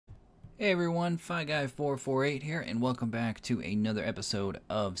Hey everyone, FiGuy448 here, and welcome back to another episode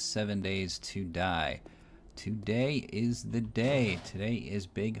of 7 Days to Die. Today is the day. Today is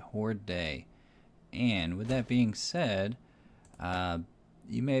Big Horde Day. And with that being said,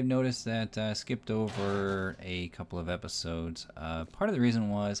 you may have noticed that I skipped over a couple of episodes. Part of the reason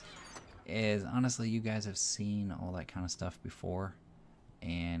is honestly you guys have seen all that kind of stuff before.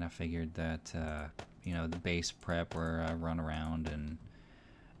 And I figured that, the base prep where I run around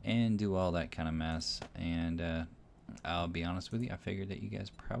and do all that kind of mess, and I'll be honest with you, I figured that you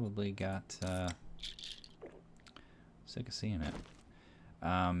guys probably got sick of seeing it.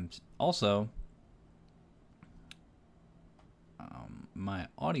 Also, my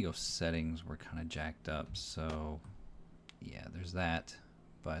audio settings were kind of jacked up, so yeah, there's that.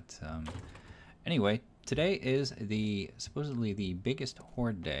 But anyway, today is supposedly the biggest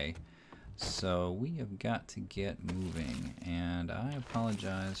Horde day. So we have got to get moving, and I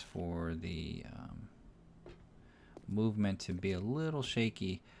apologize for the movement to be a little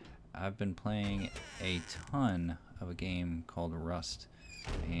shaky. I've been playing a ton of a game called Rust,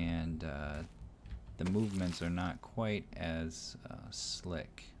 and the movements are not quite as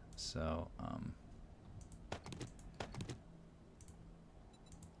slick. So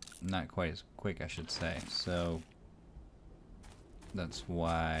not quite as quick, I should say. So that's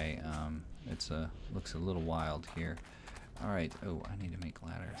why looks a little wild here. Alright, oh, I need to make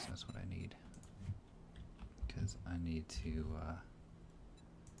ladders. That's what I need. Because I need to,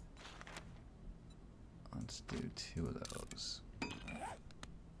 let's do 2 of those.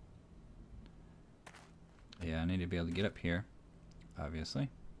 Yeah, I need to be able to get up here, obviously.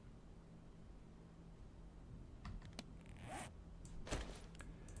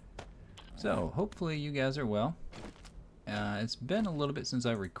 So, hopefully you guys are well. It's been a little bit since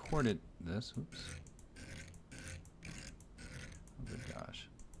I recorded this. Oops. Oh, good gosh.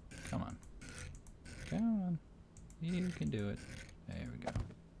 Come on. Come on. You can do it. There we go.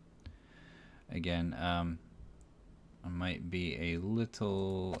 Again, I might be a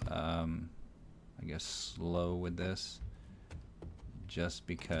little, I guess, slow with this. Just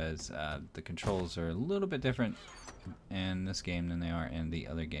because the controls are a little bit different in this game than they are in the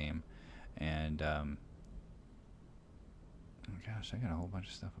other game. And, oh gosh, I got a whole bunch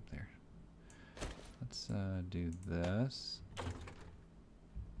of stuff up there. Let's do this.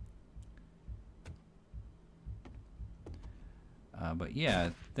 But yeah,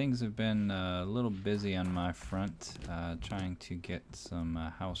 things have been a little busy on my front, trying to get some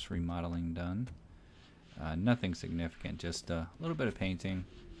house remodeling done. Nothing significant, just a little bit of painting,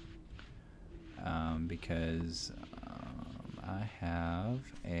 because I have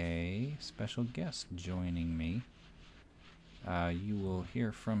a special guest joining me. You will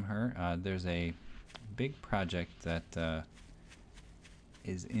hear from her. There's a big project that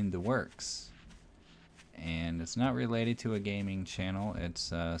is in the works, and it's not related to a gaming channel.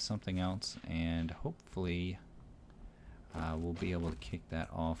 It's something else, and hopefully we'll be able to kick that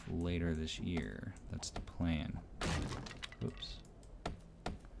off later this year. That's the plan. Oops.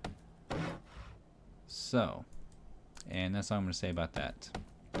 So, and that's all I'm going to say about that.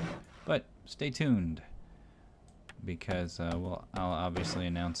 But stay tuned, because I'll obviously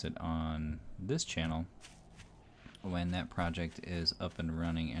announce it on this channel when that project is up and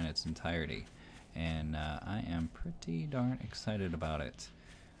running in its entirety, and I am pretty darn excited about it.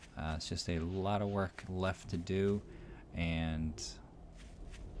 It's just a lot of work left to do, and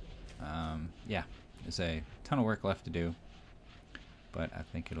yeah, it's a ton of work left to do, but I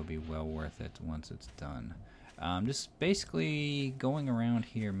think it'll be well worth it once it's done. Just basically going around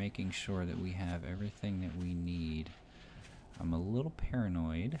here making sure that we have everything that we need. I'm a little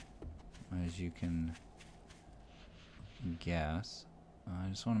paranoid, as you can guess. I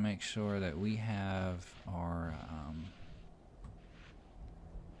just want to make sure that we have our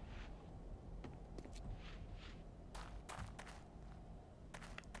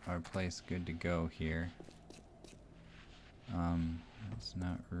place good to go here. That's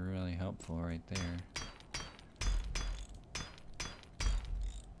not really helpful right there.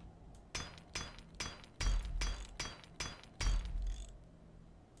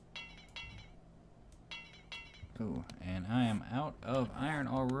 Oh, and I am out of iron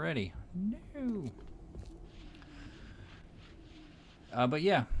already. No. But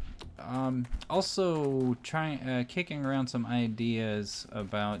yeah, also kicking around some ideas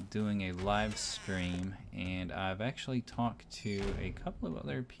about doing a live stream, and I've actually talked to a couple of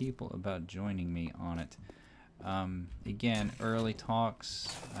other people about joining me on it. Again, early talks.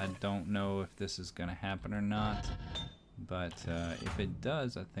 I don't know if this is going to happen or not, but if it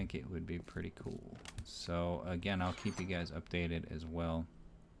does, I think it would be pretty cool. So again, I'll keep you guys updated as well.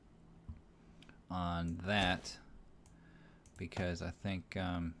 on that because I think,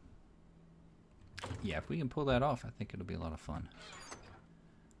 yeah, if we can pull that off, I think it'll be a lot of fun.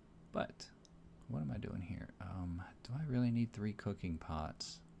 But what am I doing here? Do I really need 3 cooking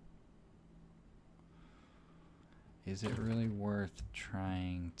pots? Is it really worth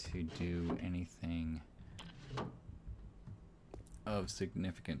trying to do anything of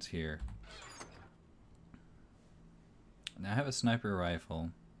significance here? Now I have a sniper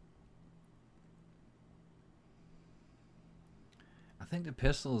rifle. I think the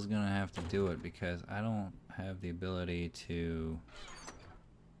pistol is gonna have to do it because I don't have the ability to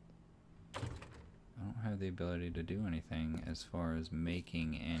do anything as far as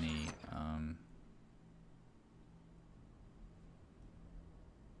making any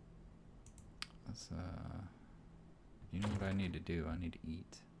you know what I need to do? I need to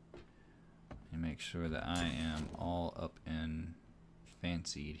eat and make sure that I am all up and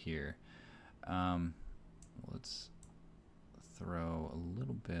fancied here. Let's throw a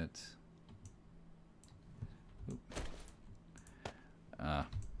little bit. I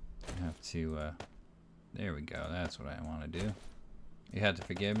have to there we go, that's what I want to do. You have to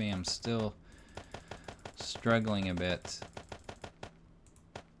forgive me, I'm still struggling a bit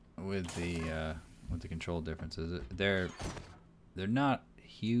with the control differences. They're not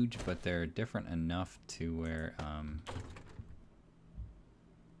huge, but they're different enough to where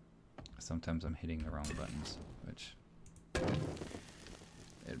sometimes I'm hitting the wrong buttons, which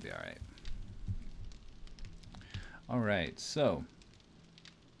it'll be alright. Alright, so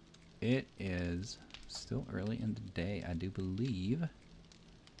it is still early in the day, I do believe.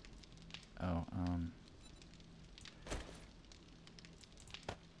 Oh,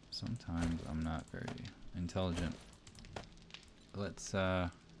 sometimes I'm not very intelligent. Let's do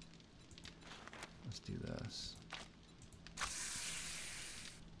this.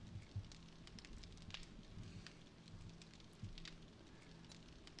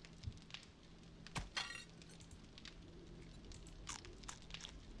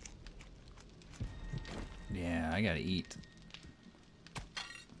 Yeah, I gotta eat.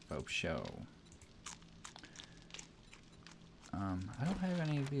 Faux show. I don't have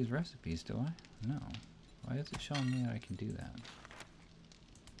any of these recipes, do I? No. Why is it showing me that I can do that?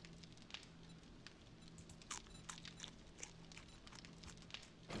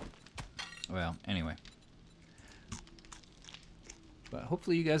 Well, anyway. But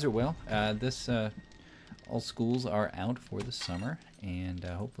hopefully you guys are well. All schools are out for the summer, and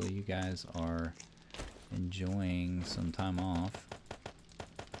hopefully you guys are enjoying some time off.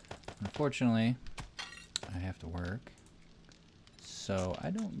 Unfortunately, I have to work, so I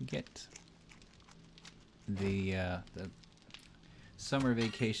don't get the summer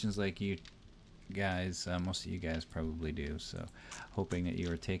vacations like you guys, most of you guys probably do. So hoping that you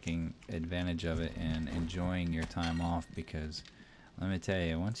are taking advantage of it and enjoying your time off, because let me tell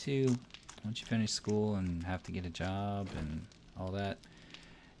you, once you finish school and have to get a job and all that,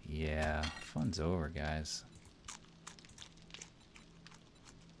 yeah, fun's over, guys.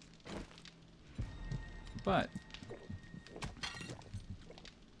 But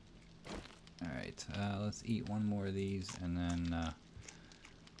alright, let's eat one more of these, and then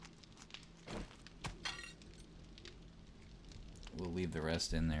we'll leave the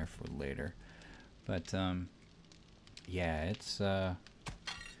rest in there for later. But yeah, it's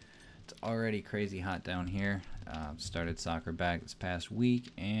already crazy hot down here. Started soccer back this past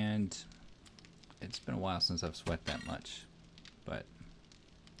week, and it's been a while since I've sweat that much, but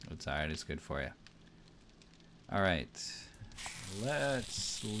it's alright, it's good for you. Alright,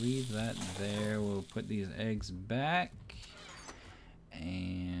 let's leave that there. We'll put these eggs back,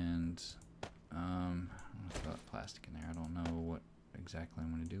 and I'm gonna throw that plastic in there. I don't know what exactly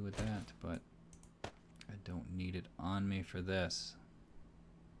I'm gonna do with that, but I don't need it on me for this.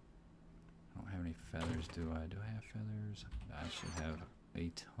 I don't have any feathers, do I? Do I have feathers? I should have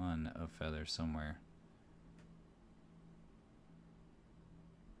a ton of feathers somewhere.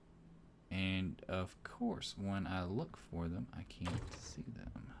 And of course, when I look for them, I can't see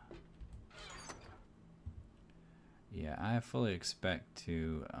them. Yeah, I fully expect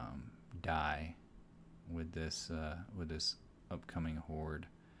to die with this upcoming horde.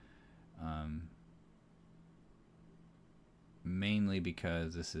 Mainly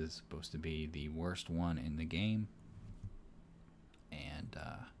because this is supposed to be the worst one in the game, and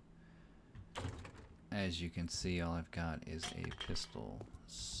as you can see, all I've got is a pistol.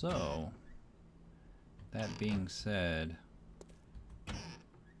 So that being said,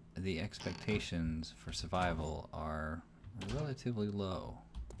 the expectations for survival are relatively low,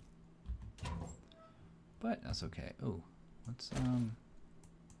 but that's okay. Oh, let's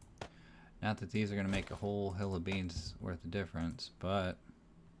Not that these are going to make a whole hill of beans worth of difference, but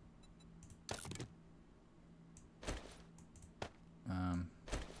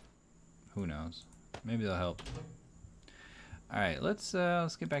who knows? Maybe they'll help. All right, let's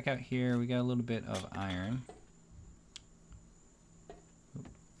get back out here. We got a little bit of iron,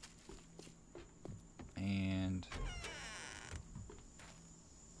 and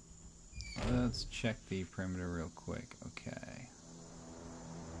let's check the perimeter real quick. Okay.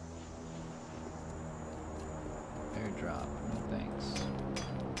 Airdrop. No thanks.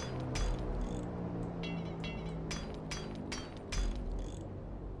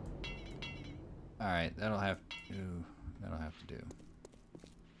 All right, that'll have to do.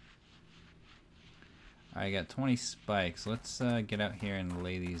 I got 20 spikes. Let's get out here and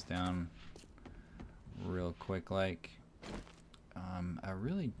lay these down real quick. Like, I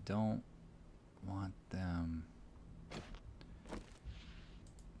really don't want them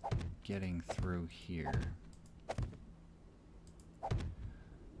getting through here.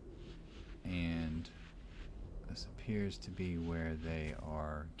 And this appears to be where they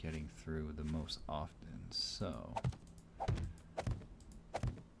are getting through the most often. So,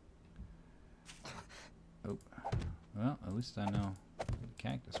 oh, well, at least I know the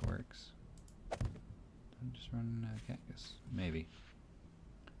cactus works. I'm just running out of cactus, maybe.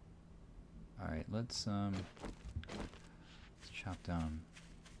 All right, let's chop down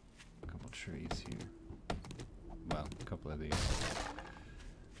a couple trees here. Well, a couple of these.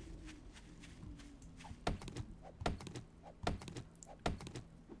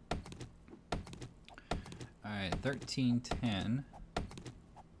 Alright, 13:10.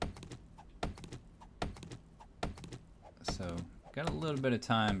 So, got a little bit of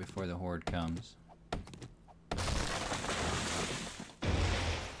time before the Horde comes.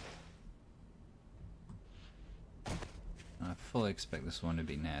 I fully expect this one to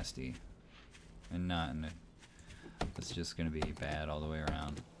be nasty. And not in a... It's just going to be bad all the way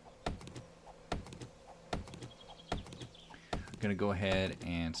around. Gonna go ahead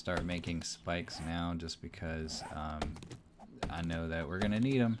and start making spikes now, just because I know that we're gonna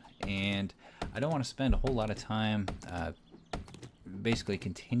need them, and I don't want to spend a whole lot of time basically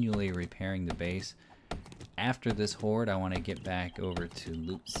continually repairing the base. After this Horde, I want to get back over to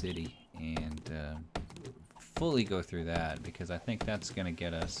Loot City and fully go through that, because I think that's gonna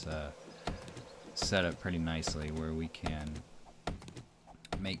get us set up pretty nicely, where we can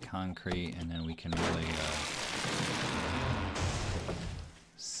make concrete, and then we can really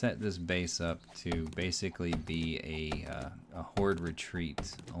set this base up to basically be a Horde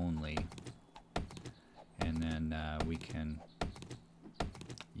retreat only, and then we can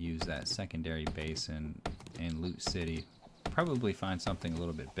use that secondary base in Loot City, probably find something a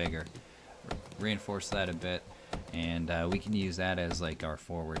little bit bigger, reinforce that a bit, and we can use that as like our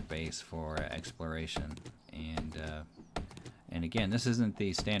forward base for exploration. And again, this isn't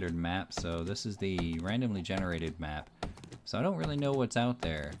the standard map, so this is the randomly generated map. So I don't really know what's out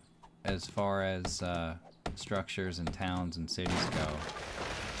there as far as structures and towns and cities go.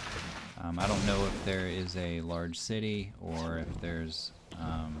 I don't know if there is a large city, or if there's,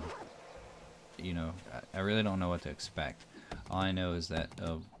 you know, I really don't know what to expect. All I know is that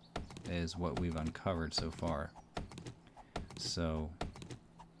is what we've uncovered so far. So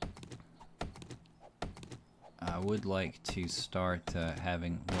I would like to start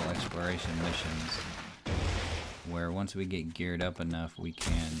having little exploration missions, where once we get geared up enough, we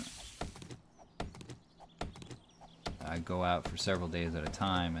can go out for several days at a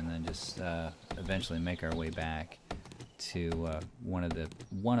time, and then just eventually make our way back to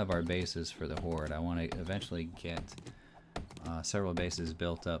one of our bases for the Horde. I want to eventually get several bases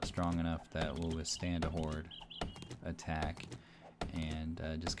built up strong enough that will withstand a Horde attack, and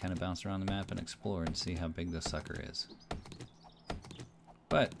just kind of bounce around the map and explore and see how big this sucker is.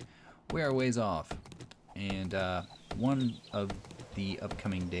 But we are ways off. And one of the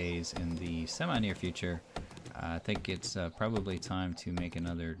upcoming days in the semi-near future, I think it's probably time to make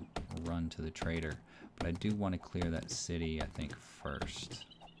another run to the trader. But I do want to clear that city, I think, first.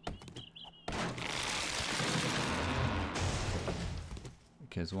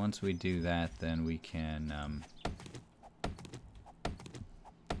 Because once we do that, then we can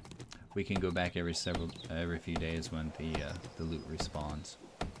go back every few days when the loot respawns.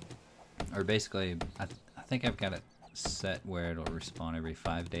 Or basically, I think I've got it set where it'll respawn every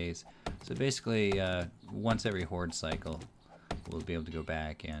 5 days. So basically, once every Horde cycle, we'll be able to go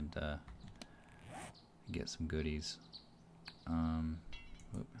back and get some goodies.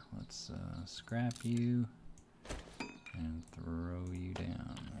 Let's scrap you and throw you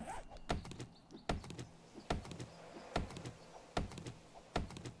down.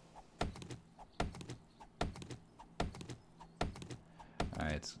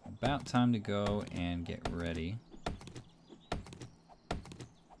 Alright, it's about time to go and get ready.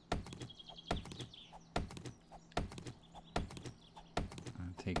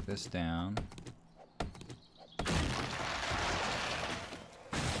 I'll take this down.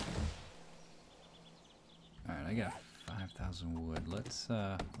 Alright, I got 5,000 wood. Let's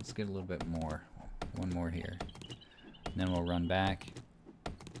get a little bit more. One more here. And then we'll run back.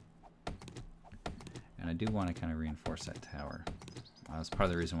 And I do want to kind of reinforce that tower. That's part of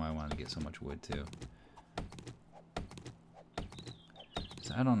the reason why I wanted to get so much wood too.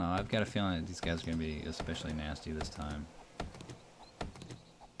 So I don't know. I've got a feeling that these guys are going to be especially nasty this time.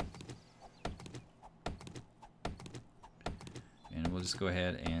 And we'll just go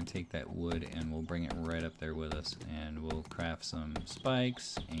ahead and take that wood and we'll bring it right up there with us. And we'll craft some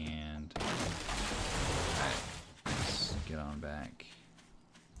spikes and... Alright, let's get on back.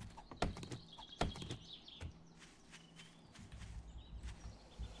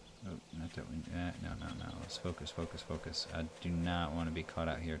 Not that we, no. Let's focus. I do not want to be caught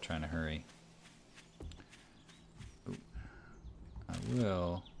out here trying to hurry. Ooh. I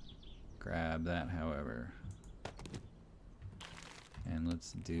will grab that, however. And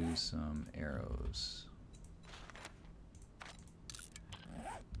let's do some arrows.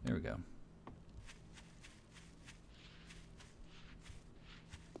 There we go.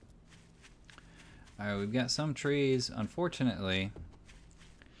 Alright, we've got some trees. Unfortunately,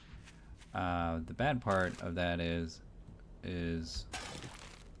 the bad part of that is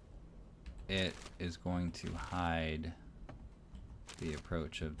it is going to hide the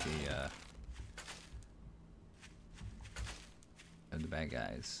approach of the bad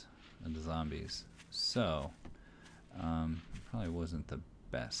guys, of the zombies. So, probably wasn't the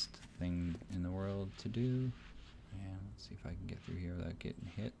best thing in the world to do. And let's see if I can get through here without getting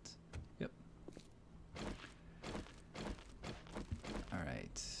hit. Yep.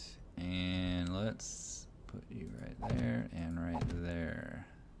 Alright. And let's put you right there and right there.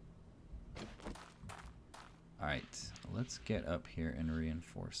 Alright, let's get up here and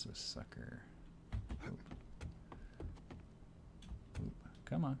reinforce this sucker. Oop. Oop.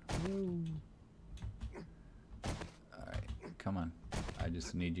 Come on. Alright, come on. I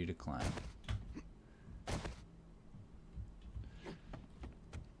just need you to climb.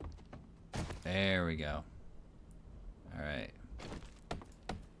 There we go. Alright.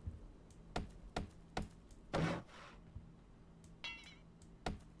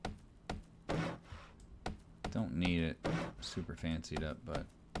 Don't need it super fancied up, but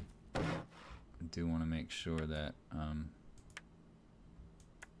I do want to make sure that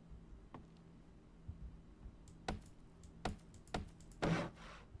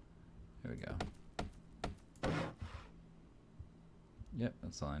there we go. Yep,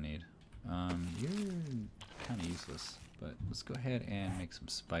 that's all I need. You're kind of useless, but let's go ahead and make some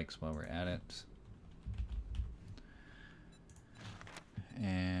spikes while we're at it.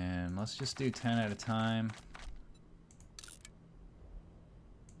 And let's just do 10 at a time.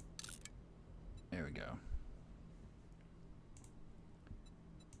 There we go.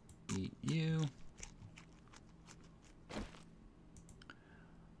 Eat you.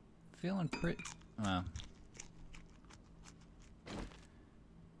 Feeling pretty... well.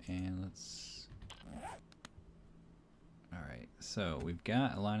 And let's... Alright, so we've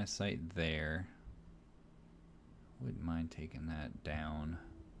got a line of sight there. Wouldn't mind taking that down.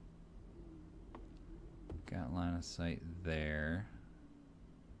 Got line of sight there.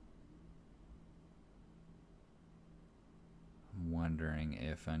 I'm wondering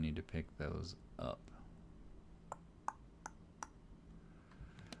if I need to pick those up.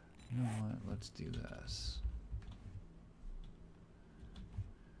 You know what? Let's do this.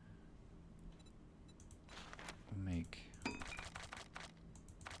 Make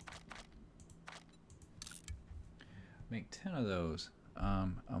 10 of those.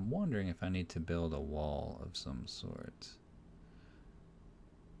 I'm wondering if I need to build a wall of some sort.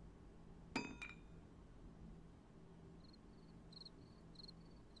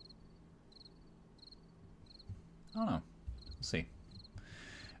 I don't know. We'll see.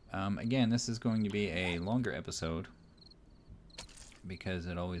 Again, this is going to be a longer episode because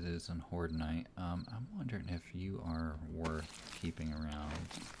it always is on Horde night. I'm wondering if you are worth keeping around.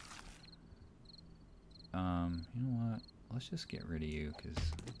 You know what? Let's just get rid of you because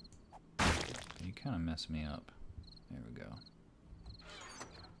you kind of mess me up. There we go.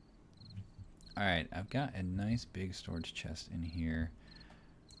 Alright, I've got a nice big storage chest in here.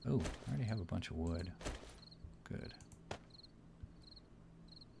 Oh, I already have a bunch of wood. Good.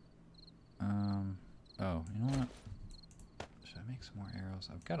 Oh, you know what? Should I make some more arrows?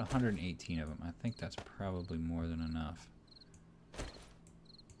 I've got 118 of them. I think that's probably more than enough.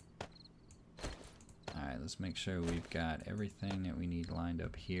 Alright, let's make sure we've got everything that we need lined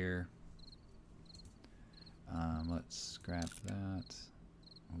up here. Let's scrap that.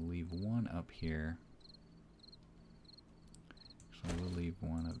 We'll leave one up here. Actually, we'll leave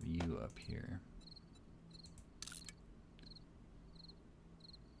one of you up here.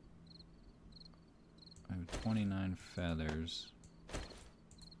 I have 29 feathers.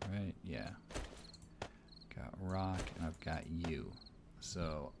 Right? Yeah. Got rock, and I've got you.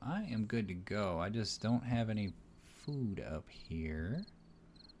 So I am good to go. I just don't have any food up here.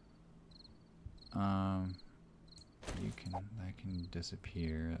 That can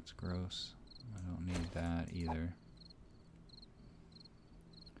disappear. That's gross. I don't need that either.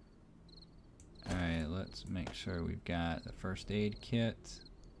 Alright, let's make sure we've got the first aid kit.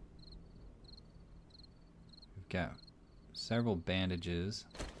 We've got several bandages.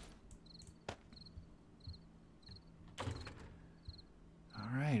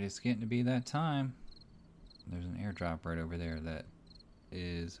 Alright, it's getting to be that time. There's an airdrop right over there that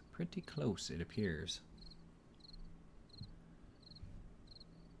is pretty close, it appears.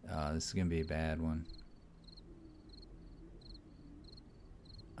 This is gonna be a bad one.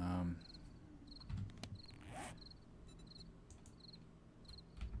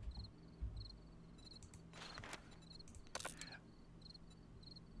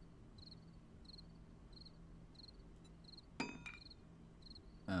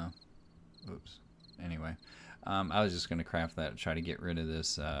 Oh, oops. Anyway, I was just gonna craft that, try to get rid of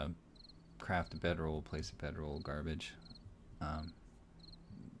this craft a bedroll, place a bedroll garbage.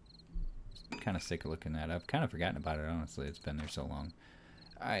 Kind of sick of looking at it. I've kind of forgotten about it, honestly. It's been there so long.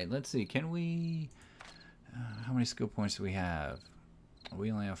 Alright, let's see. Can we... how many skill points do we have?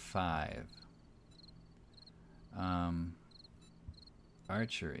 We only have 5.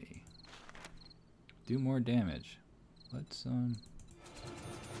 Archery. Do more damage. Let's,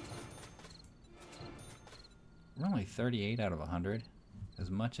 we're only 38 out of 100. As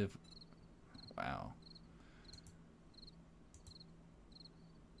much of... Wow.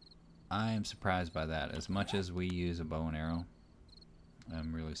 I am surprised by that. As much as we use a bow and arrow,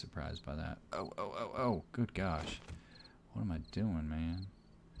 I'm really surprised by that. Oh, good gosh. What am I doing, man?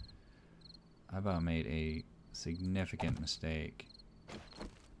 I about made a significant mistake.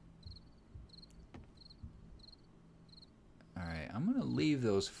 Alright, I'm going to leave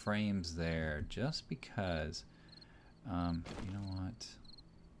those frames there just because, you know what?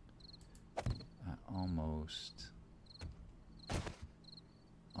 I almost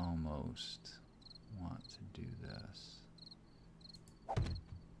want to do this.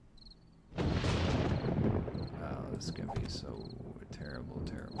 Oh, this is gonna be so terrible.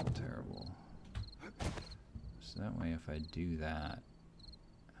 So that way if I do that,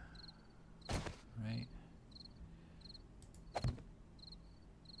 right?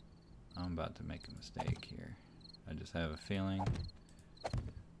 I'm about to make a mistake here. I just have a feeling.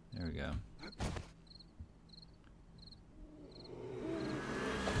 There we go.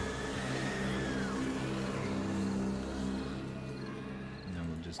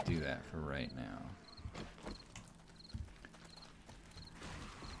 Just do that for right now.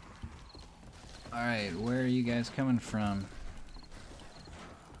 Alright, where are you guys coming from?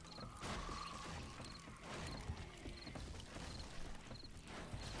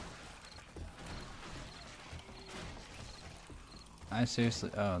 I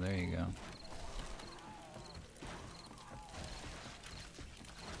seriously... Oh, there you go.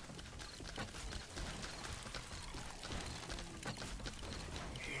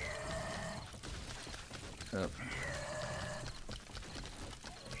 Oh.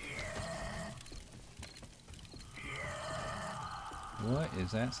 What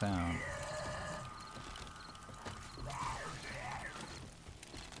is that sound?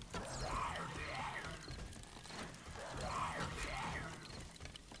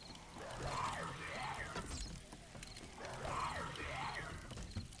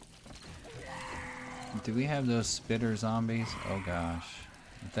 Do we have those spitter zombies? Oh gosh.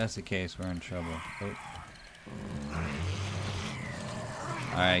 If that's the case, we're in trouble. Oh.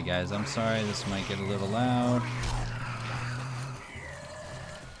 Alright guys, I'm sorry, this might get a little loud.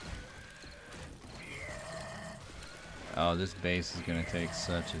 Oh, this base is gonna take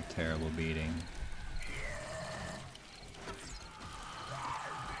such a terrible beating.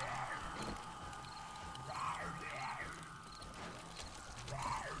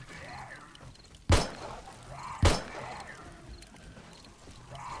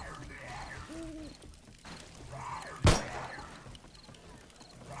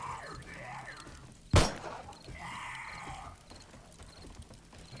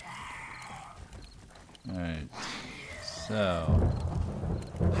 Alright, so,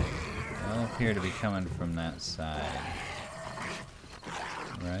 well, appear to be coming from that side.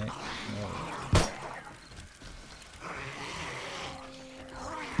 Right? Whoa.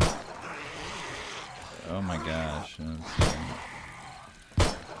 Oh my gosh. Let's see.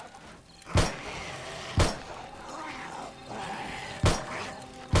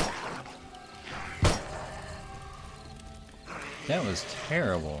 That was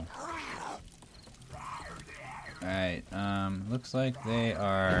terrible. Alright, looks like they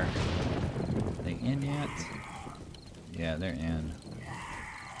are they in yet? Yeah, they're in.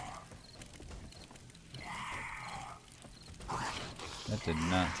 That did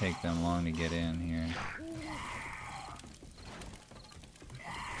not take them long to get in here.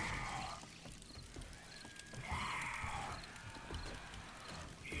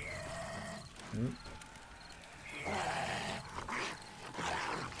 Oop.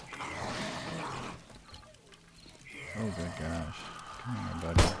 Oh good gosh. Come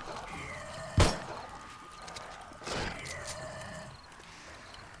here, buddy.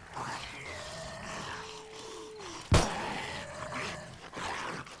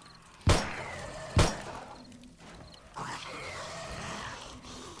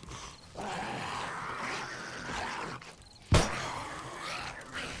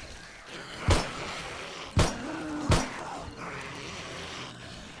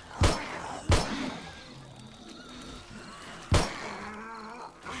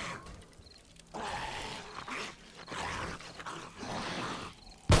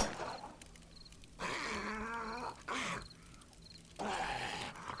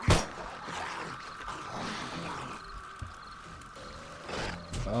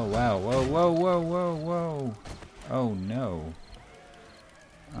 Oh wow, whoa, whoa, whoa, whoa, whoa. Oh no.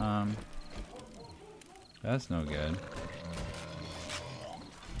 That's no good.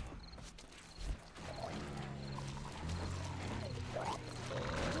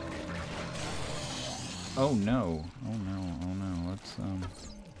 Oh no, oh no, oh no, let's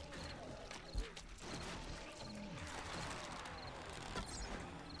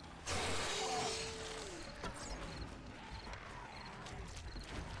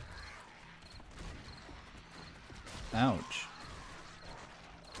ouch.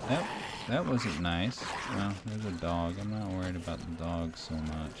 That wasn't nice. Well, there's a dog. I'm not worried about the dog so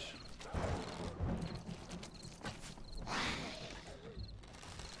much.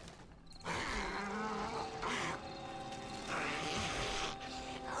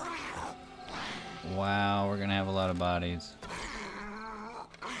 Wow, we're gonna have a lot of bodies.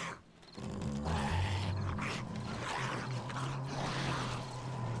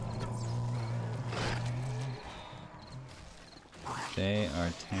 They are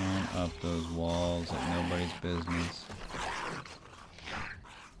tearing up those walls like nobody's business.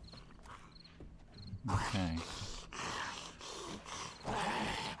 Okay.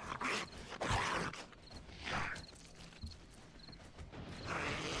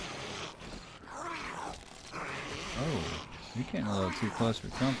 Oh, you're getting a little too close for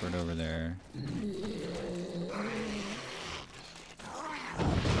comfort over there.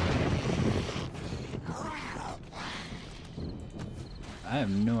 I have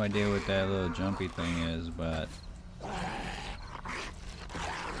no idea what that little jumpy thing is, but... Are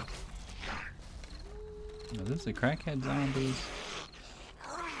this the crackhead zombies?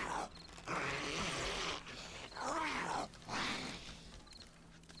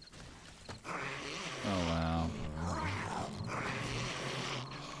 Oh wow.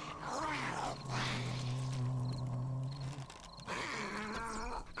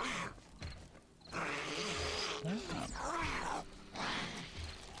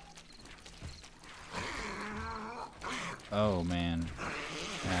 Oh man.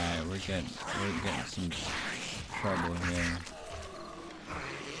 Alright, we're getting some trouble here.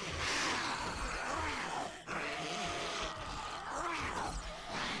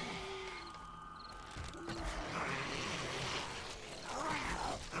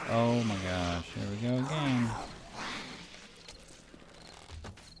 Oh my gosh, here we go again.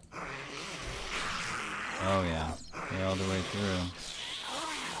 Oh yeah, they're all the way through.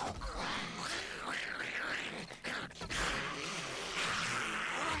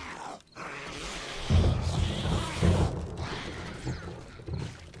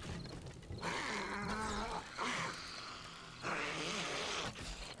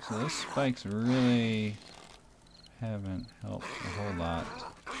 So those spikes really haven't helped a whole lot.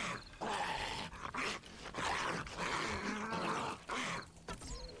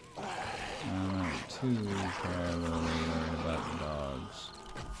 I'm not too terribly worried about the dogs.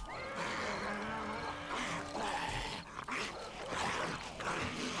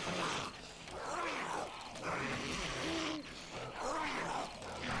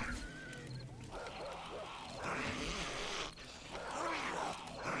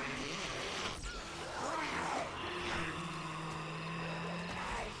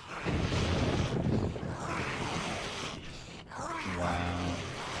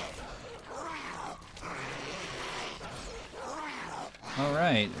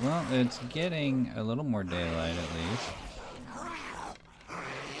 Alright, well, it's getting a little more daylight at least.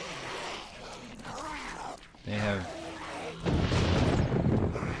 They have...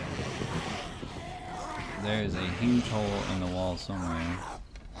 There's a huge hole in the wall somewhere.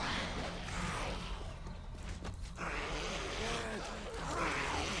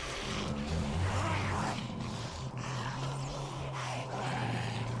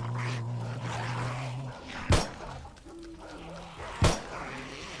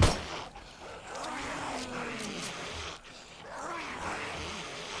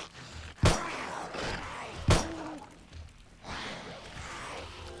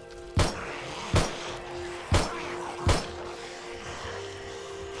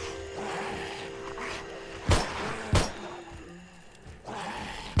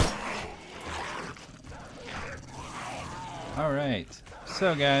 Alright,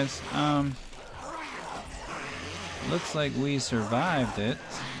 so guys, looks like we survived it.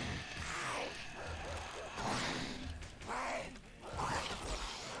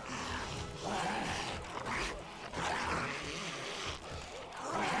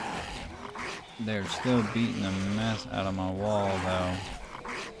 They're still beating the mess out of my wall though.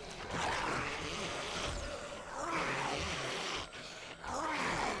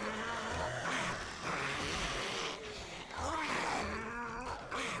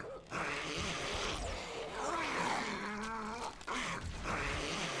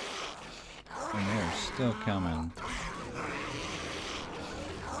 And they're still coming.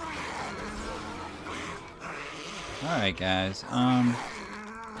 Alright guys, I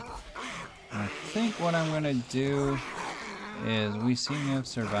think what I'm gonna do is, we seem to have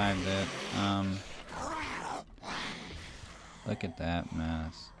survived it. Look at that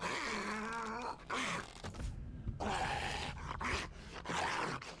mess.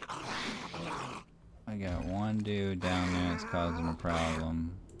 I got one dude down there that's causing a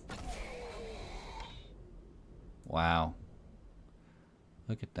problem. Wow.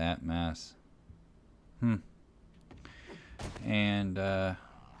 Look at that mess. And, oh,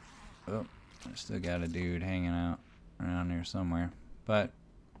 I still got a dude hanging out around here somewhere. But,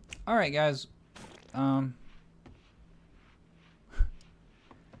 alright guys.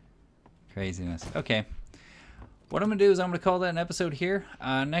 Craziness. Okay. What I'm going to do is I'm going to call that an episode here.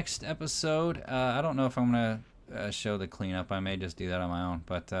 Next episode, I don't know if I'm going to show the cleanup. I may just do that on my own.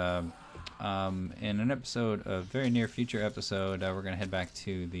 But, in an episode, a very near future episode, we're going to head back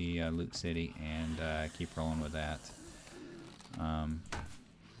to the Loot City and keep rolling with that.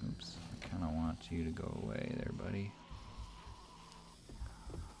 Oops, I kind of want you to go away there, buddy.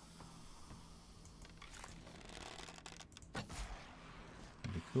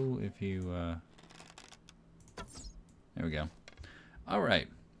 It'd be cool if you, there we go. Alright,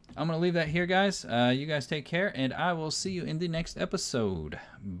 I'm going to leave that here, guys. You guys take care, and I will see you in the next episode.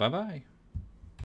 Bye-bye.